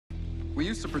We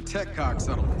used to protect COG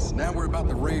settlements. Now we're about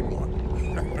to raid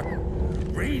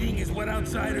one. Raiding is what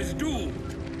outsiders do.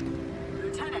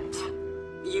 Lieutenant,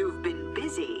 you've been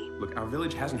busy. Look, our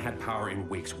village hasn't had power in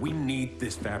weeks. We need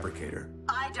this fabricator.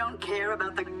 I don't care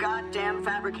about the goddamn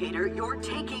fabricator. You're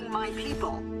taking my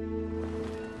people.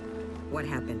 What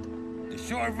happened? The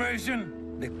short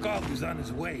version, the COG was on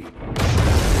his way.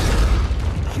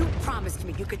 You promised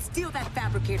me you could steal that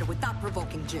fabricator without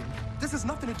provoking Jin. This has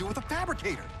nothing to do with the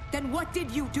fabricator. Then what did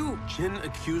you do? Jin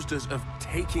accused us of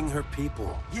taking her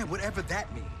people. Yeah, whatever that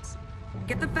means.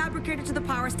 Get the fabricator to the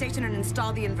power station and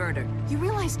install the inverter. You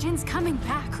realize Jin's coming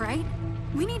back, right?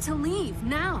 We need to leave,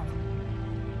 now.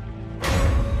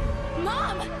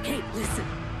 Mom! Hey, listen.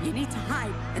 You need to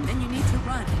hide, and then you need to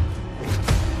run.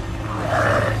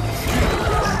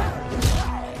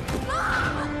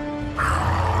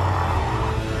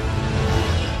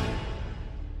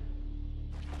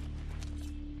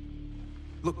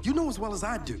 Look, you know as well as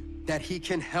I do that he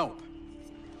can help.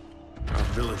 Our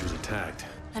village was attacked.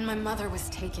 And my mother was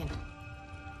taken.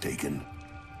 Taken?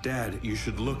 Dad, you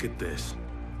should look at this.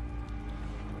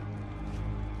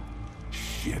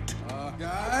 Shit.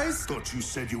 Guys? Thought you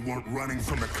said you weren't running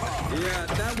from the COG. Yeah,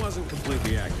 that wasn't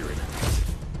completely accurate.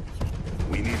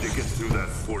 We need to get through that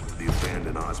fort to the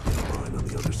abandoned hospital mine on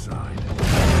the other side.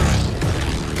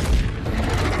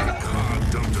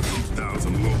 COG dumped a few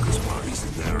thousand locust bodies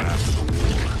in there after the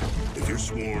war. If your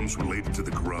swarm's related to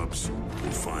the grubs,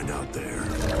 we'll find out there.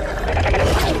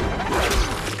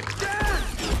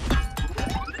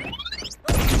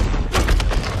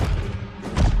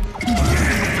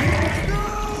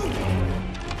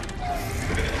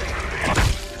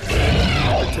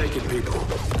 We're taking people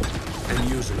and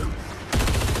using them.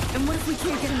 And what if we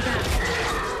can't get him back?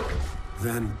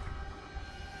 Then,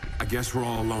 I guess we're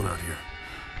all alone out here.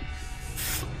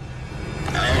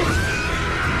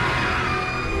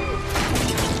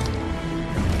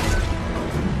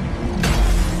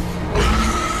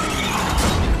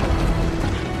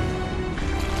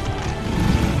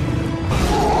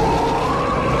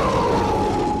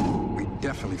 We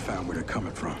definitely found where they're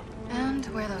coming from. And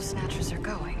where those snatchers are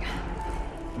going.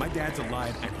 My dad's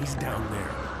alive and he's down there.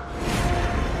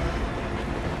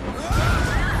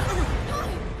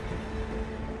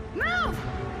 Move!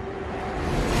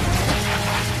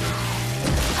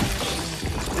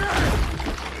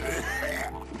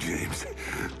 James,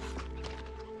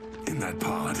 in that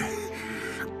pod,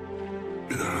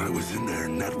 I was in their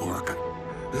network.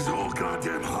 This whole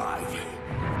goddamn hive.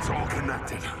 It's all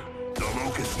connected. The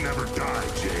locusts never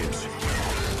died, James.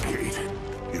 Kate,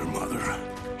 your mother,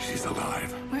 she's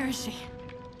alive. Where is she?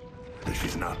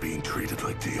 She's not being treated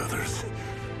like the others.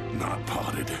 Not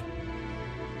potted.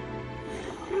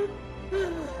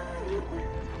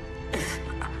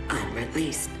 I'm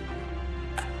released.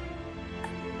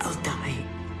 I'll die.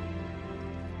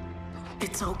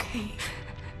 It's okay.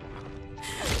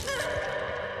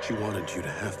 She wanted you to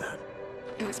have that.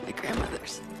 It was my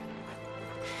grandmother's.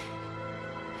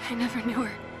 I never knew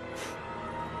her.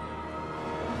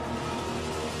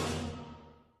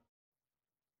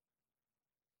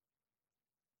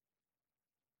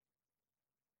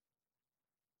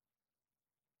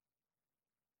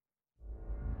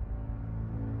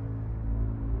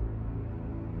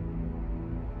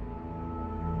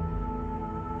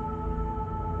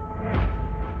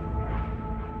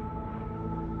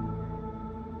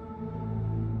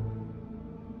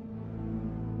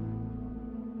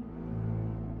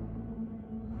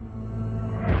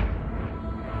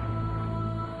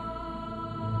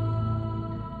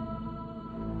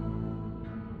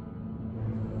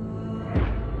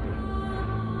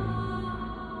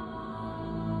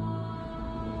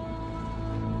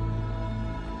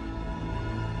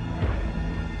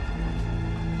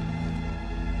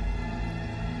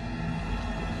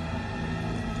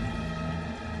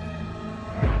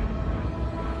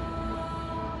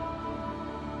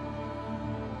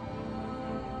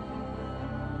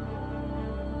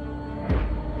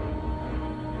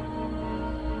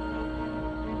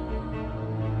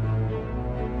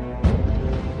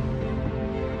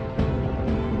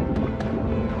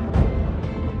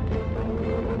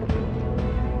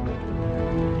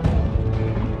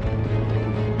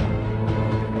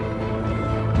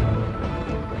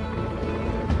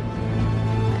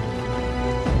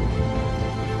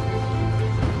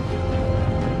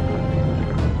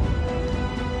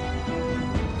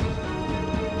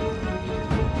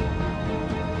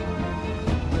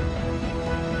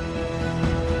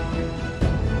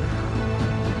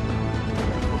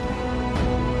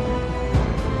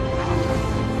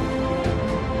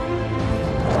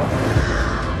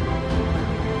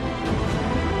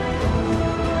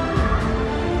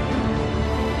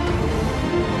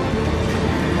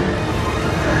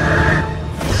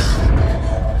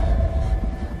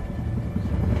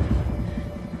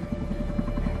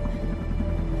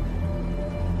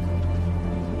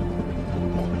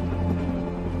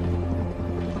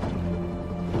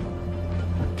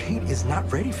 is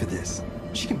not ready for this.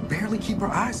 She can barely keep her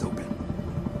eyes open.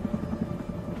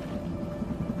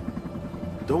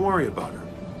 Don't worry about her.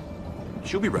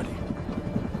 She'll be ready.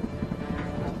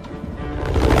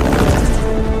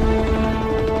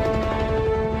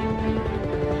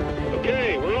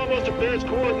 Okay, we're almost at Baird's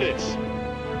coordinates.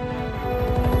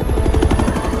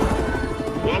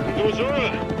 Welcome to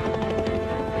Azura.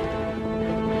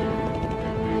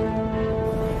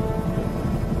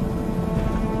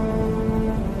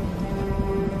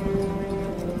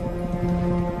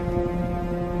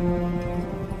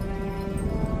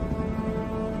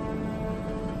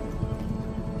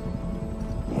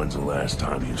 When's the last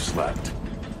time you slept?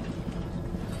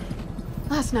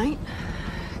 Last night.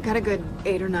 Got a good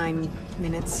 8 or 9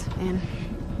 minutes in.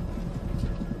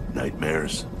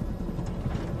 Nightmares?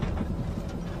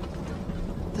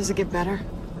 Does it get better?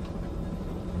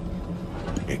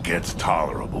 It gets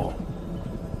tolerable.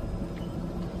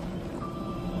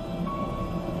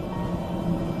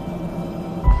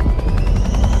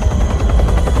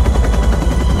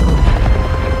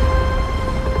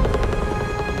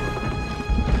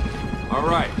 All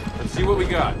right, let's see what we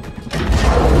got.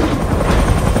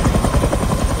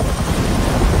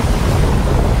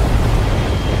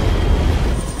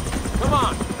 Come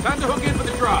on, time to hook in for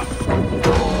the drop.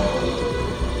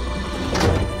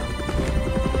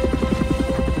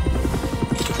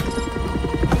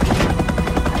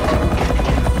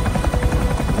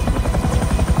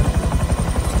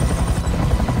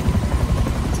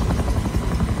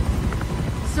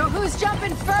 So who's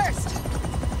jumping first?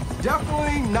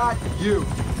 Definitely not you.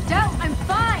 Del, I'm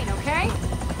fine, okay?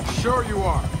 Sure you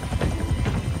are.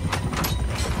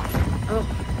 Oh,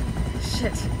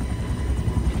 shit.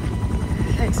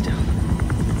 Thanks, Del.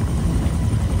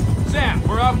 Sam,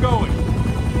 we're outgoing.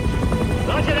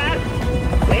 Roger that.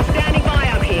 We're standing by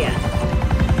up here.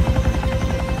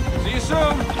 See you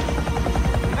soon.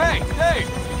 Hey, Dave,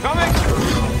 you coming?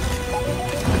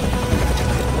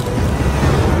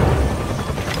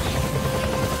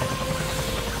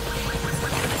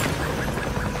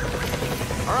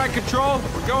 All right, Control,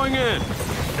 we're going in.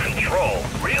 Control?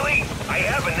 Really? I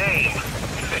have a name.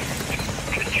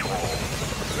 Control.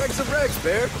 Regs are regs,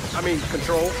 Baird. I mean,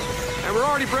 Control. And we're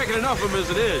already breaking enough of them as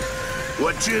it is.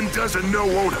 What Jin doesn't know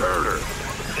won't hurt her.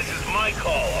 This is my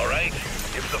call, all right?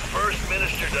 If the First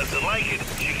Minister doesn't like it,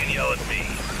 she can yell at me.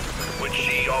 Which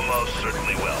she almost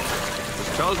certainly will.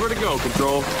 Just tell us where to go,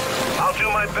 Control. I'll do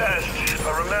my best.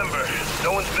 But remember,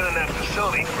 no one's been in that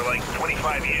facility for like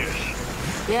 25 years.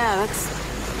 Yeah, that's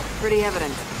pretty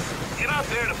evident. You're not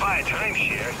there to buy a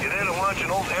timeshare. You're there to launch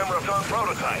an old hammer-of-dawn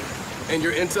prototype. And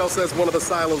your intel says one of the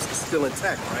silos is still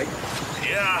intact, right?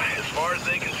 Yeah, as far as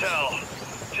they can tell.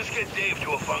 Just get Dave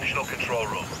to a functional control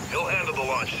room. He'll handle the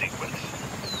launch sequence.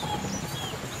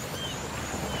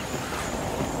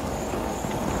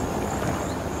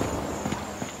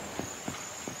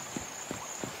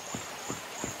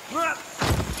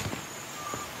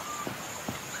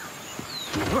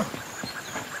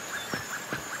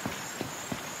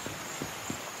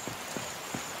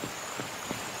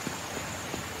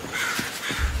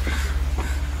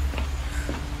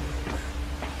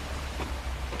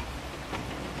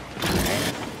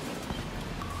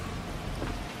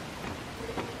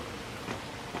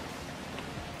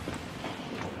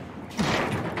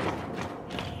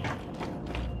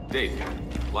 Dave,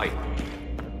 light.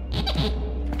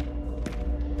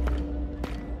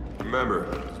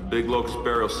 Remember, it's a big locust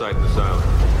burial site in this island.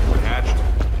 We're hatched.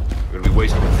 We're gonna be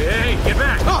wasting. Hey, get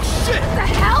back! Oh, shit! What the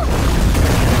hell?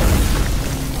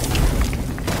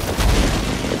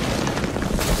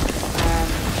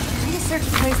 I need to search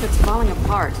a place that's falling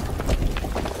apart.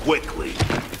 Quickly.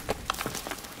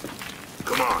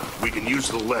 Come on, we can use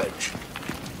the ledge.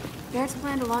 Baird's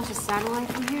plan to launch a satellite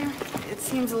from here? It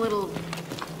seems a little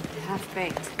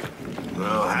half-baked.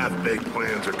 Well, half-baked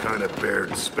plans are kind of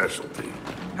Baird's specialty.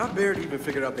 How Baird even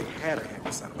figured out they had a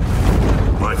hammer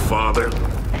satellite? My father,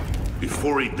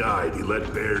 before he died, he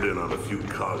let Baird in on a few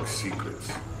COG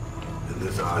secrets. And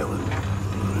this island,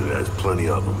 it has plenty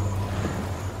of them.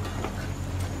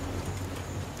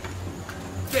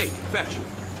 Dave, fetch.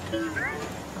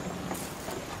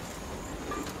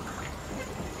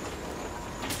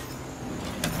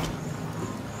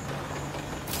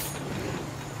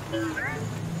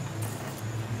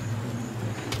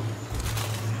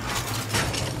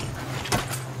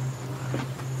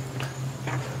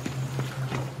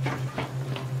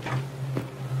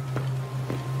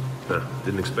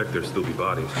 Didn't expect there'd still be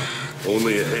bodies.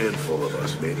 Only a handful of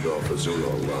us made it off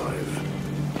Azura alive.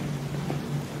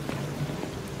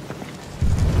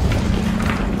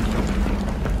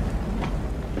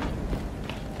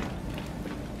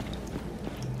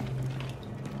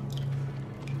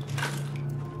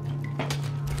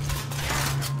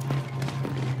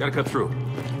 Gotta cut through.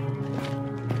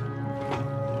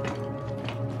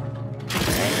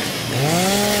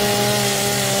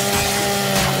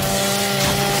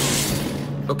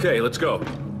 Okay, let's go.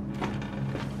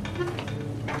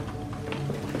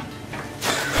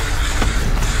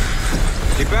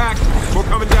 Get back! We're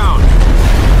coming down!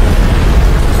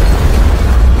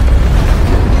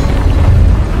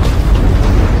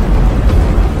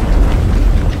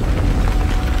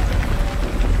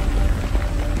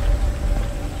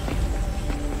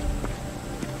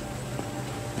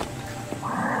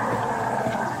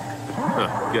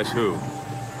 Huh, guess who?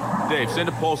 Dave, send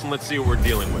a pulse and let's see what we're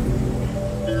dealing with.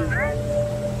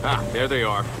 Ah, there they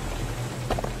are.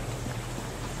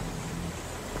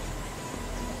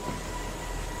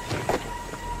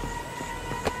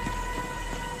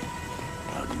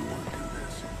 How do you want to do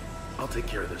this? I'll take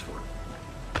care of this one.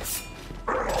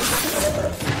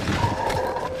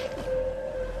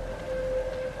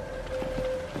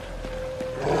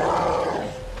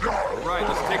 All right,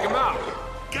 let's take him out.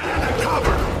 Get in the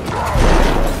cover!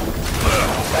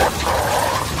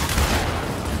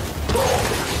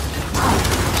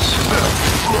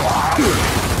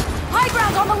 High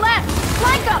ground on the left!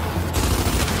 Flank up!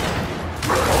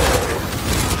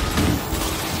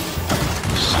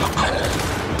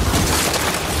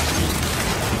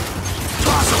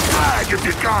 Toss a flag if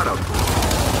you got him!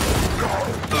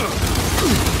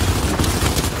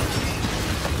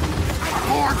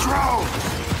 More drones!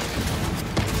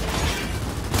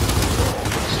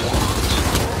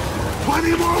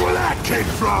 Plenty more where that came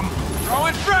from!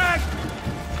 Throwing frag!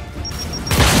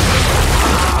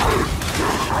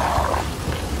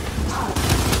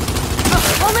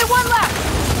 Only one left!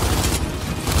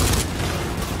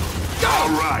 All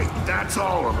right, that's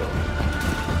all of them.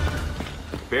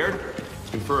 Baird?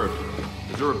 Confirmed.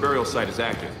 Missouri burial site is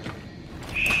active.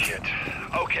 Shit.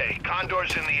 Okay,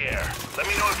 Condor's in the air. Let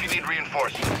me know if you need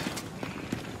reinforcements.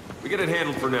 We get it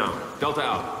handled for now. Delta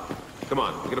out. Come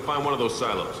on, we gotta find one of those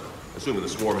silos. Assuming the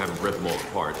swarm haven't ripped them all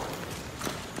apart.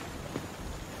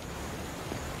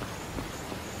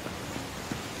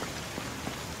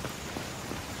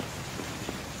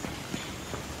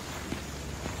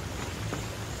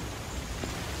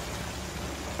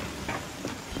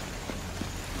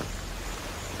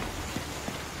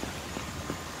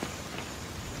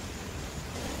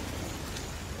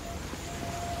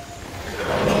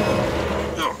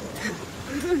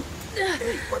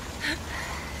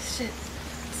 Shit.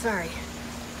 Sorry.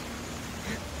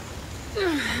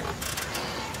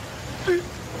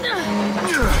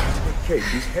 Kate,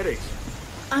 these headaches.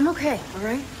 I'm okay, all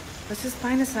right? Let's just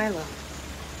find a silo.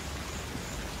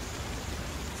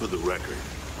 For the record,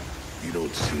 you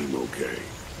don't seem okay.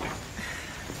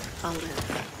 I'll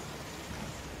live.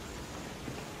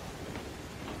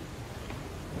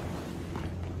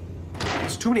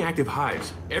 There's too many active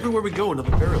hives. Everywhere we go,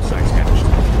 another burial site's hatched.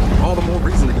 All the more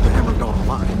reason to get the hammer gone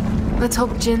alive. Let's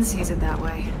hope Jin sees it that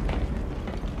way.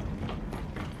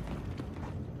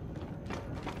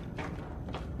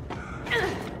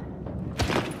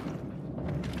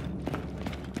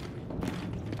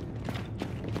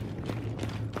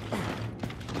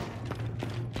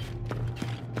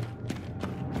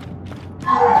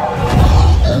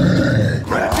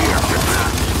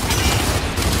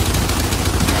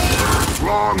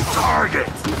 Wrong target!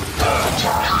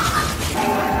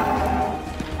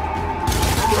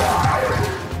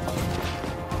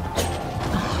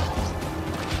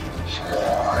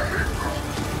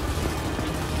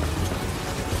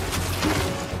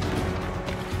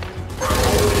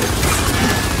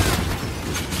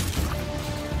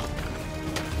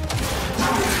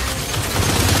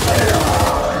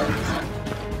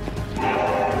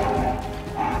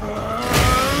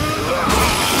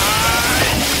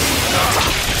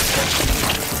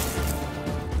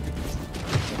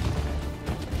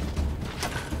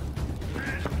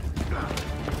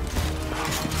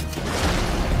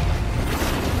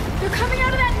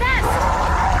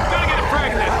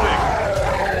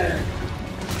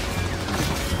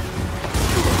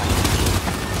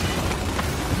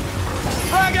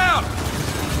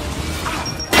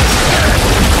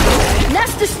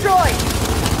 Destroyed!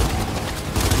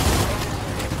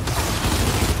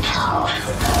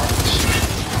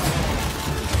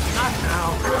 Not now.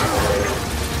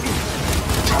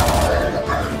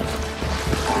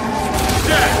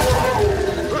 Dead!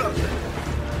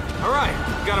 All right,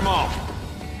 got them all.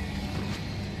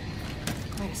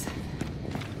 Wait a second.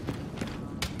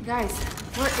 Guys,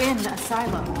 we're in a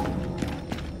silo.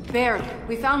 Baird,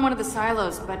 we found one of the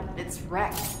silos, but it's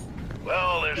wrecked.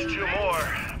 Well, there's two more.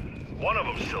 One of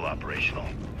them's still operational.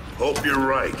 Hope you're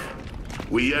right.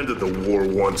 We ended the war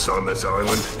once on this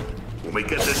island. When we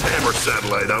get this hammer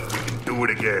satellite up, we can do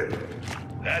it again.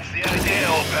 That's the idea,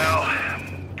 old pal.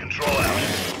 Control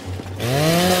out.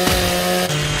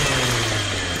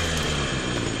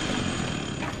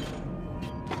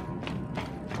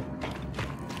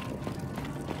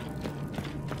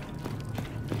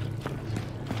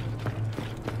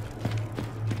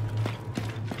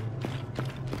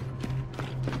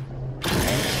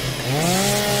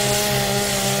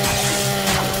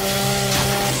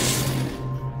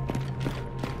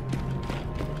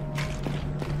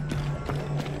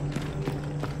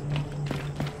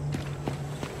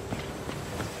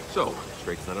 So,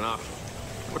 straight's not an option.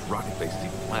 What rocket base is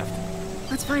even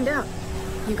left? Let's find out.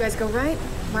 You guys go right,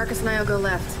 Marcus and I'll go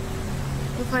left.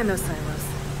 We'll find those silos.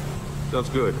 Sounds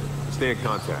good. Stay in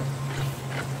contact.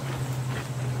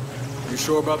 You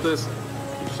sure about this? 2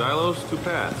 silos, 2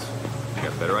 paths. You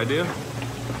got a better idea?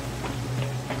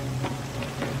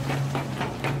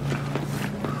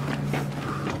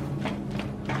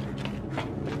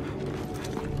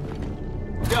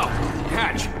 Del,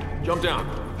 hatch! Jump down.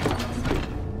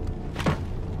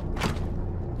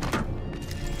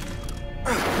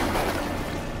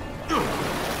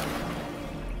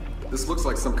 This looks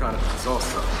like some kind of exhaust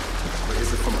cell. But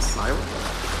is it from a silo?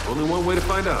 Only one way to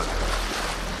find out.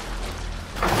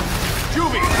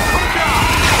 Juvie, come down!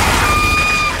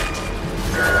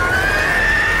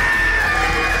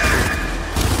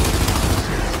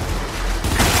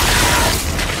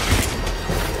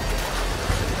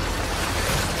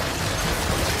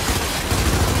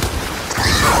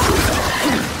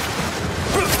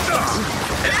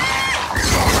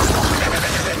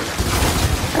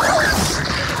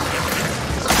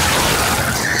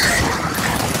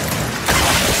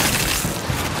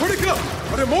 Where'd it go?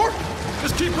 Are there more?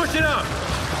 Just keep pushing out!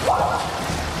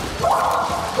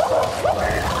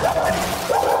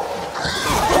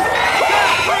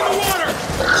 Bring the water!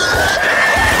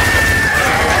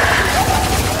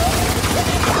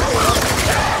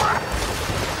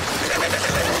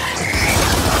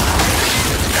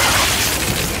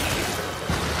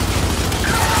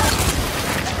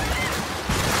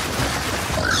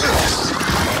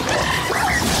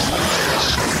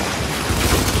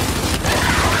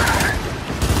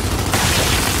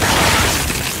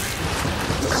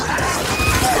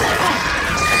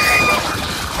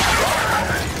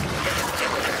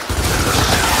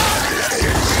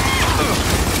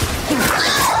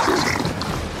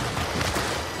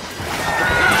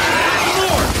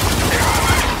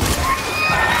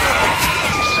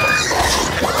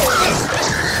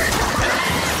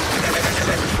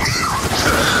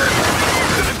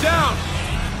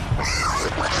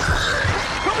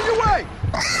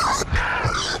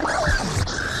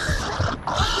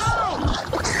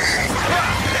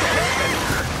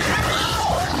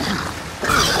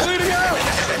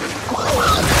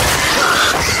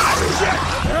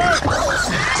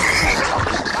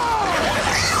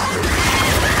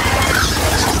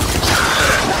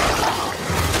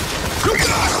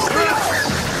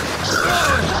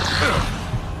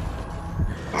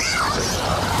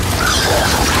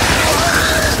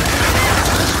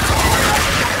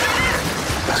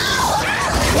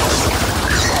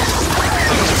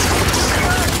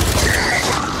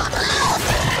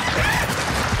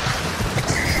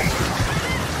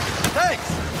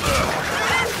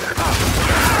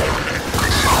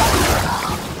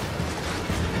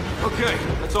 Okay,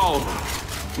 that's all of them.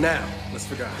 Now, let's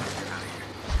figure out how to get out of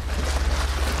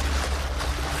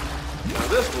here. Now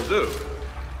this will do.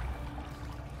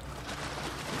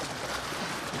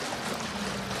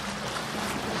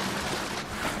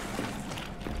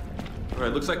 All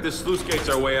right, looks like this sluice gate's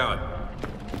our way out.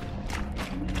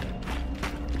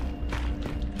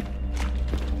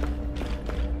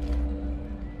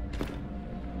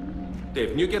 Dave,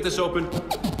 can you get this open?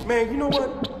 Man, you know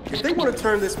what? If they want to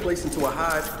turn this place into a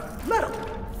hive, let them.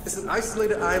 It's an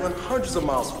isolated island hundreds of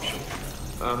miles from shore.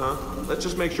 Uh-huh. Let's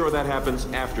just make sure that happens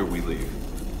after we leave.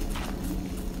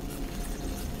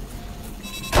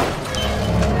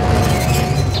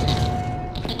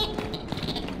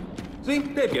 See?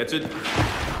 Dave gets it.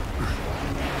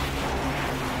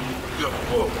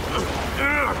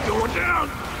 Going down!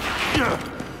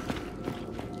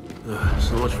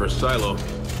 So much for a silo.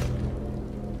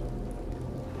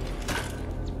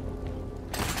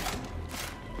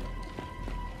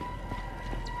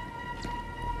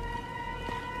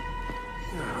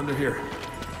 Under here.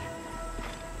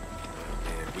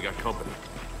 Man, we got company.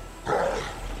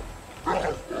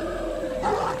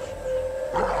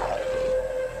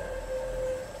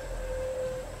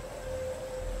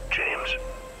 James,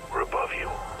 we're above you.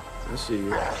 I see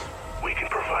you. We can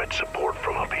provide support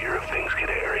from up here if things get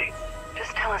hairy.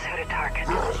 Just tell us who to target.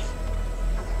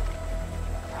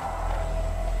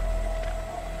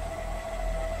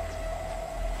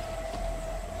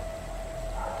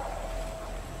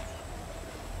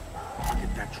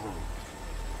 that drone.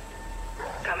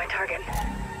 Got my target.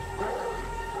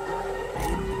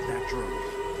 Aim at that drone.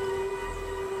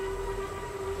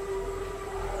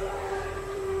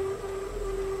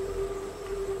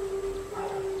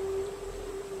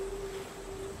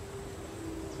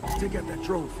 Take out that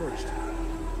drone first.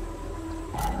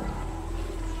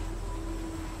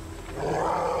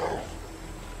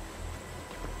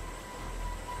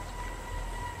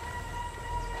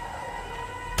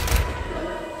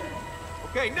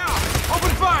 Okay, now, open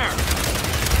fire!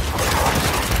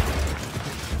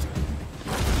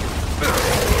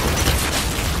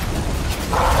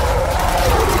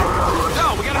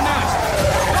 Now, we got a nest!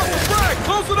 Double frag!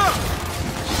 Close it up!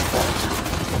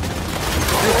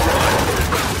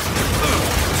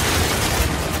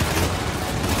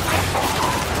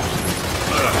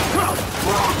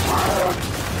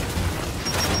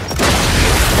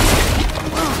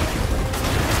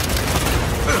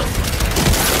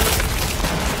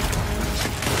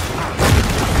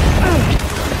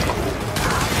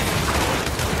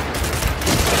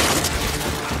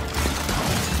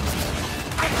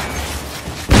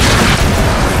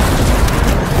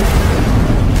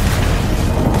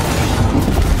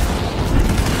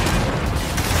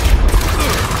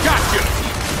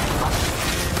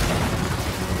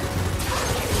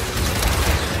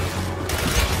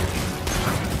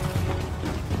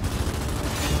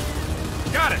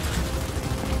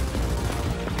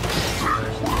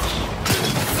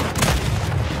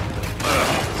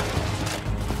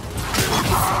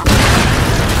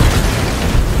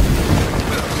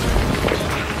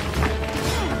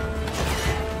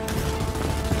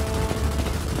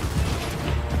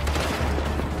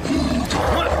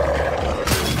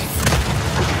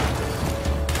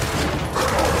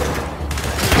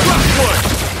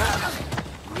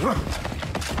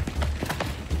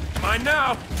 Mine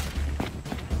now!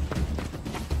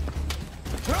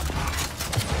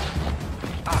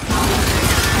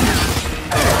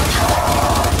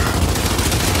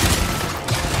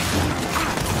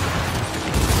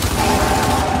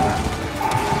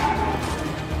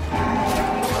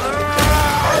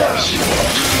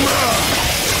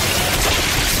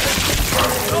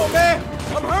 Oh man,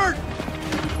 I'm hurt!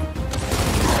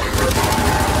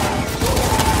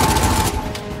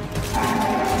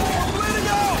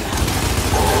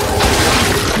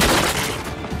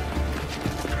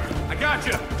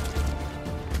 Gotcha!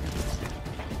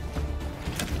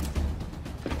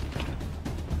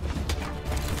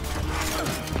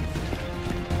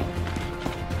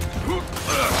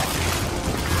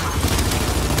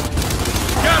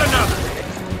 Got another!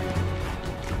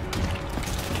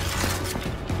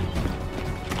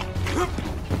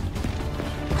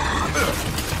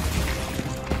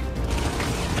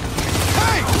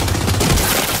 Hey!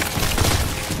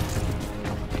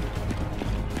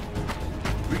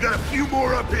 We got a few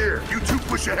more up here. You two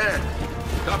push ahead.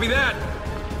 Copy that!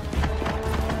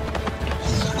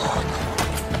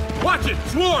 Watch it!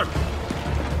 Swarm!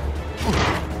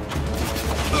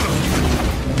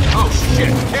 Oh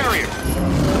shit! Carrier!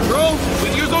 Bro, we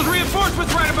can use those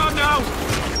reinforcements right about now!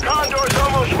 Condor's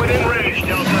almost within range,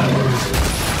 Delta.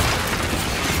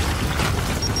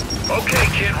 Okay,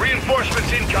 kid,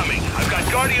 reinforcements incoming. I've got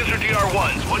Guardians or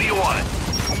DR1s. What do you want?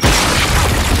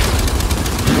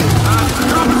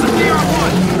 Drop us some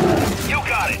DR1! You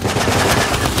got it!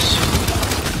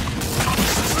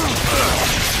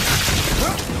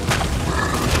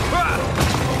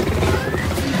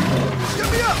 Get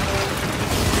me up!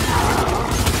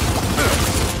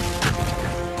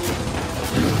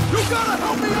 You gotta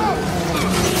help me out!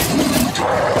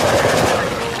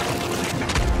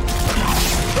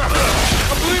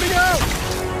 I'm bleeding out!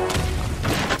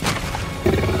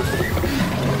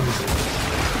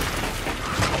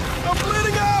 I'm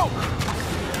bleeding out!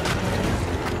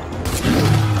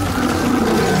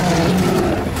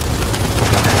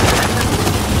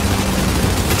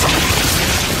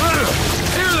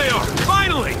 Here they are!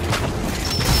 Finally!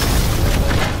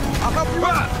 I'll help you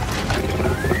out!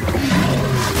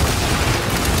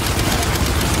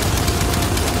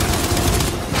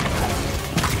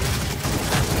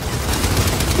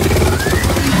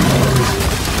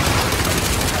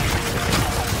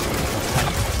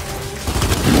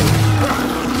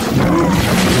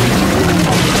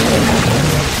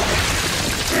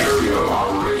 Area of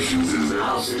operations is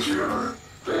now secure.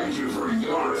 Thank you for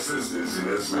your assistance in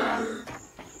this matter.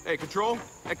 Hey, Control,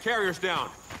 that carrier's down.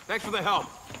 Thanks for the help.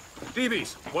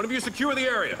 DBs, one of you secure the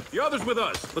area. The other's with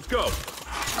us. Let's go.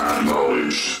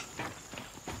 Acknowledged.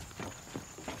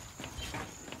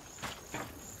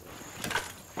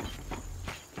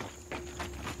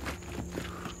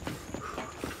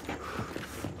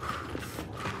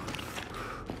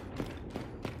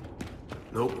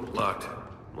 Nope, locked.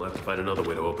 We'll have to find another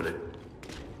way to open it.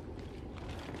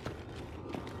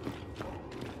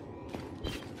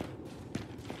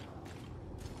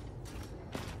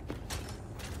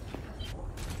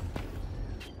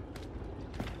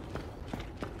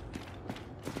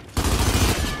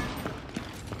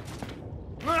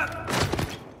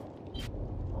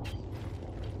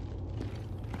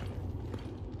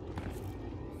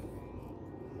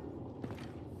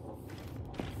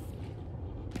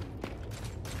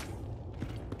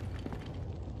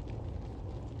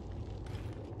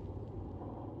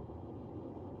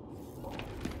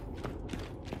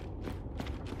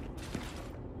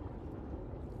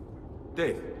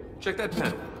 Dave, check that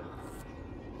panel.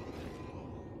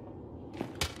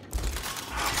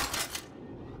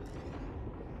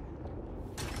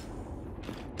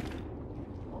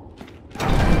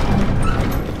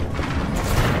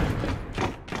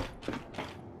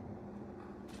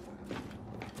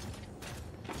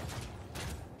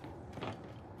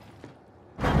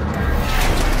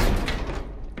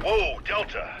 Whoa,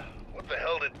 Delta. What the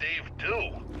hell did Dave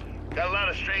do? Got a lot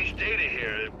of strange data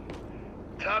here.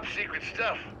 Top secret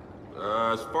stuff.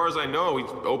 As far as I know, he's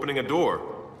opening a door.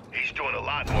 He's doing a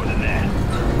lot more than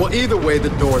that. Well, either way, the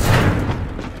door's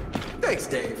open. Thanks,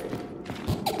 Dave.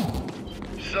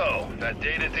 So, that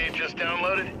data Dave just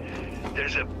downloaded?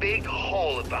 There's a big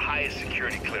hole at the highest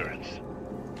security clearance.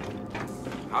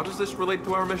 How does this relate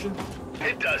to our mission?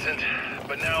 It doesn't,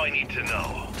 but now I need to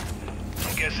know.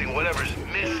 I'm guessing whatever's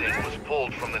missing was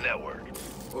pulled from the network.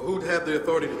 Well, who'd have the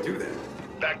authority to do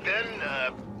that? Back then,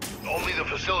 only the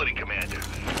facility commander.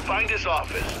 Find his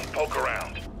office and poke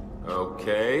around.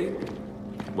 Okay.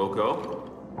 We'll go.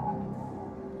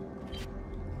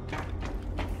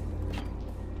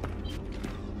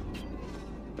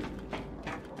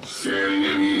 Scanning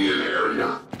immediate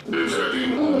area.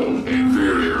 Detecting all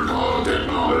inferior call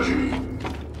technology.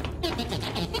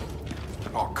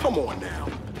 Oh, come on now.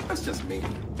 That's just me.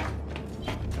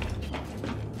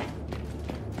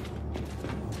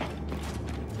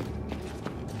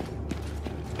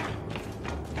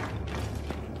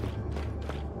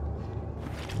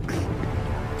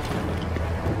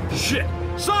 Shit!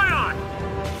 Scion!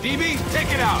 DB,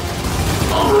 take it out!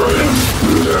 Operating,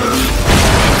 Lieutenant.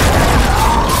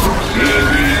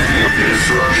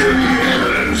 Destruction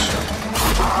imminent.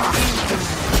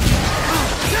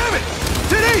 Damn it!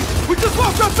 Today, we just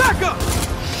lost our backup!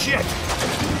 Shit!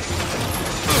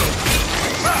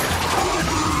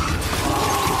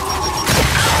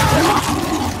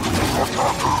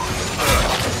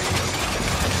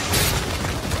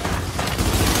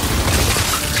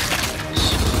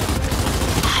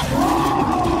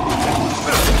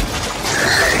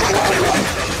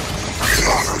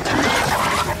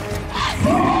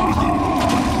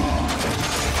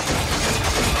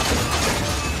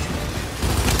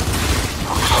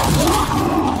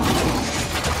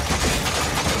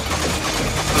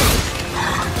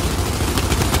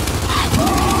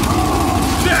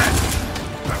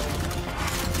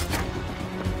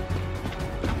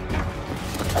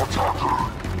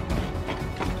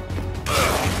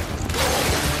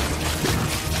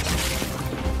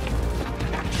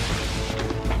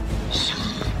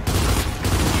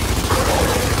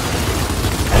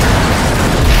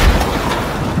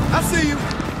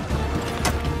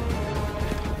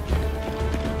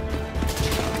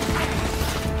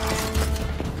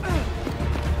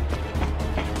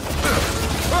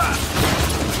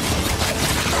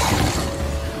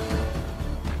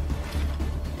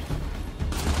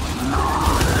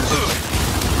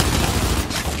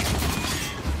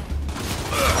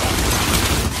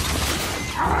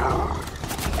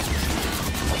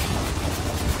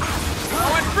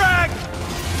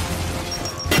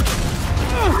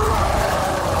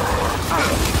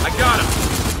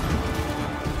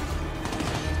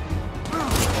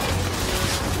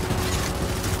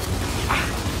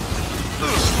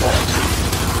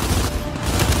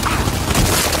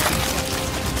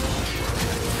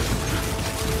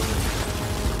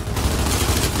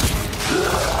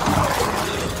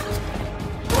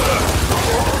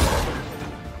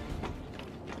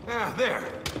 There.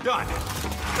 Done.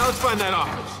 Now let's find that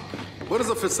office. What does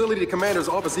a facility commander's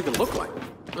office even look like?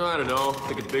 I don't know.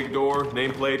 Think a big door,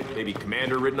 nameplate, maybe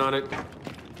commander written on it.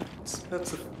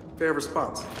 That's a fair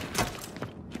response.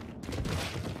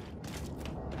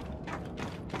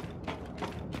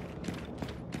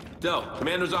 Del,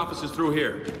 commander's office is through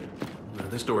here.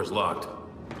 This door is locked.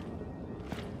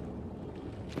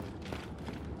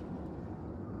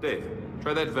 Dave,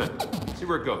 try that vent. See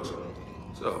where it goes.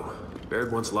 So,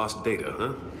 Baird once lost data, huh?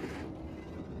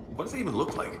 What does it even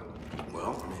look like?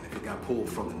 Well, I mean, if it got pulled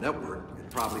from the network, it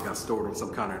probably got stored on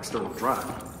some kind of external drive.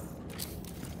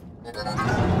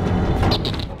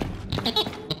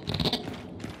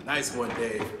 Nice one,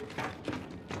 Dave.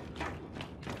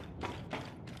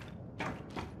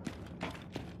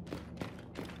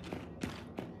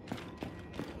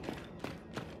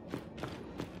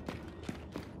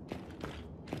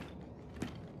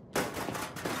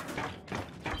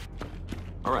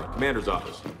 All right, Commander's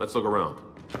office. Let's look around.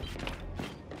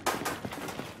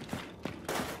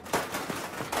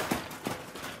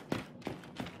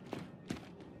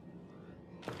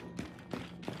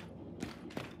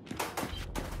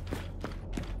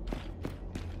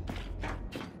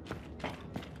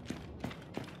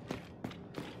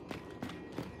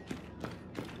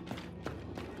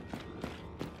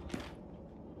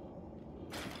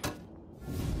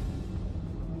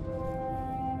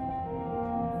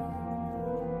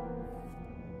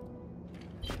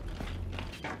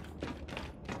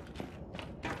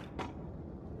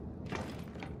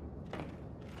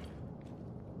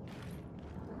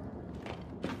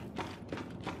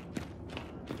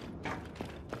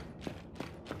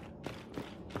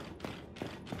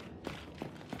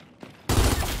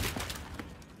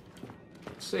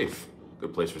 Safe.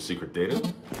 Good place for secret data.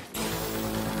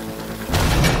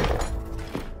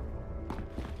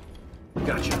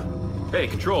 Gotcha. Hey,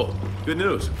 Control. Good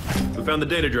news. We found the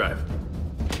data drive.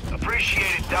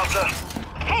 Appreciate it, Delta.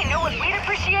 Hey, know what we'd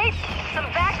appreciate?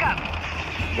 Some backup.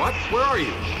 What? Where are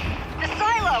you? The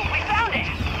silo, we found it.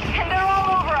 And they're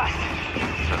all over us.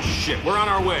 Oh, shit. We're on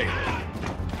our way.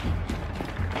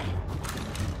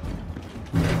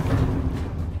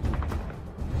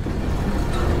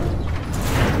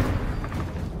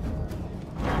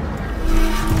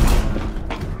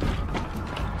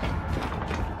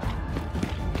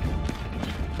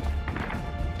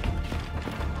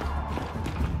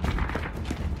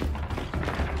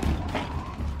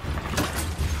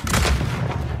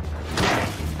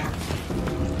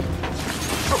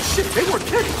 They weren't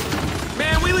kidding.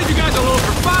 Man, we leave you guys alone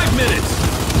for 5 minutes.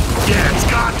 Yeah, it's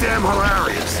goddamn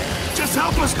hilarious. Just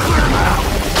help us clear them out.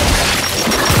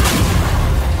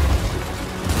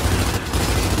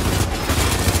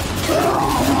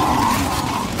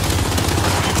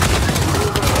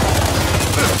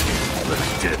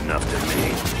 Did enough to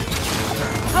me.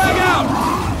 Frag out!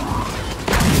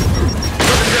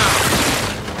 Put it down.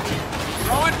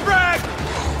 Throwing frag!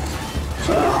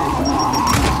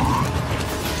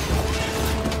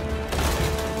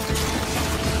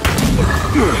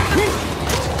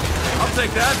 I'll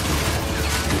take that.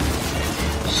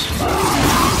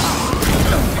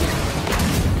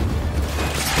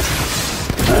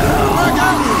 Frag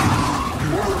out!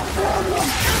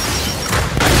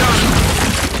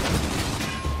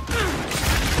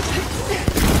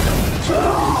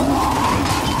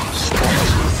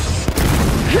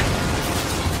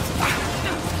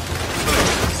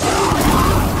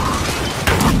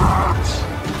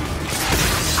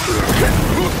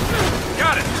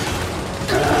 Got it!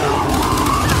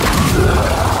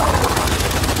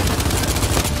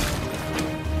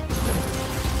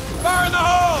 Fire in the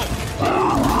hole!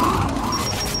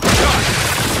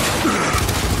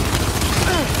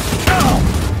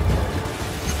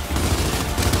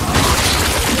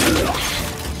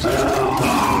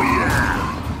 Oh, yeah.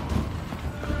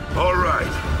 All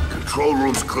right. Control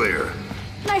room's clear.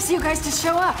 Nice of you guys to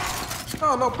show up.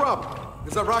 Oh, no problem.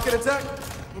 Is that rocket intact?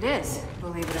 It is,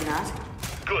 believe it or not.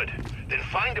 Good. Then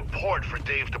find a port for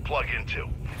Dave to plug into.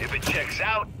 If it checks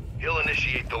out, he'll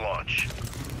initiate the launch.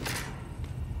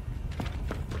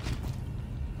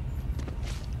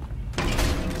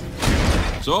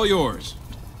 It's all yours.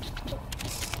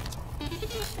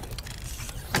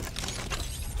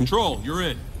 Control, you're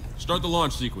in. Start the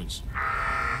launch sequence.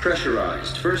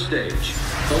 Pressurized. First stage.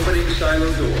 Opening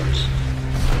silo doors.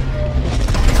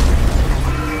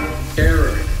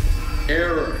 Error.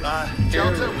 Error.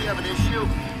 Delta, we have an issue.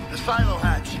 The silo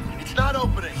hatch. It's not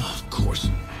opening. Of course.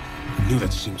 I knew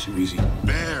that seemed too easy.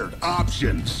 Baird,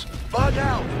 options. Bug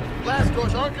out. Blast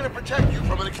doors aren't going to protect you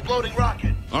from an exploding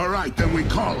rocket. All right, then we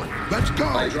call it. Let's go.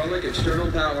 Hydraulic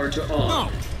external power to on.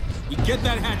 No! We get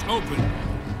that hatch open.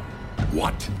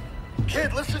 What?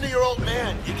 Kid, listen to your old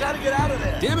man. You gotta get out of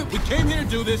there. Damn it, we came here to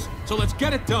do this, so let's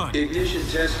get it done. Ignition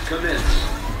test commence.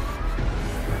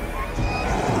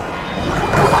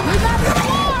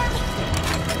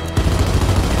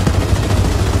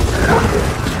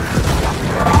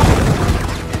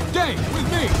 Dave, with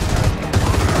me!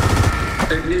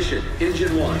 Ignition,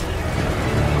 engine 1.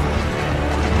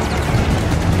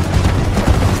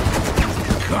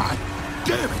 God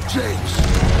damn it, James!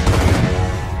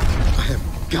 I have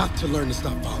got to learn to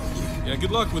stop following you. Yeah,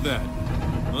 good luck with that.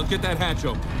 Let's get that hatch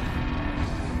open.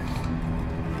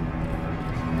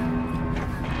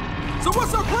 So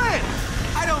what's our plan?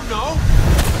 I don't know.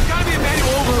 There's gotta be a manual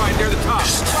override near the top.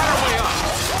 Find our way up.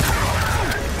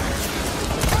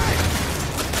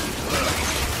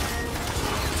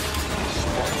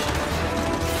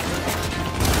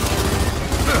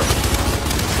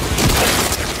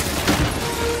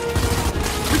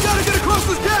 We gotta get across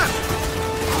this gap!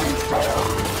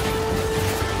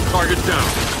 Target's down.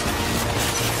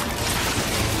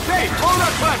 Hey, on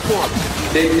that platform!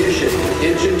 Ignition,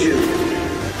 engine 2.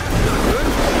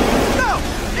 No!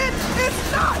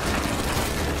 It's not!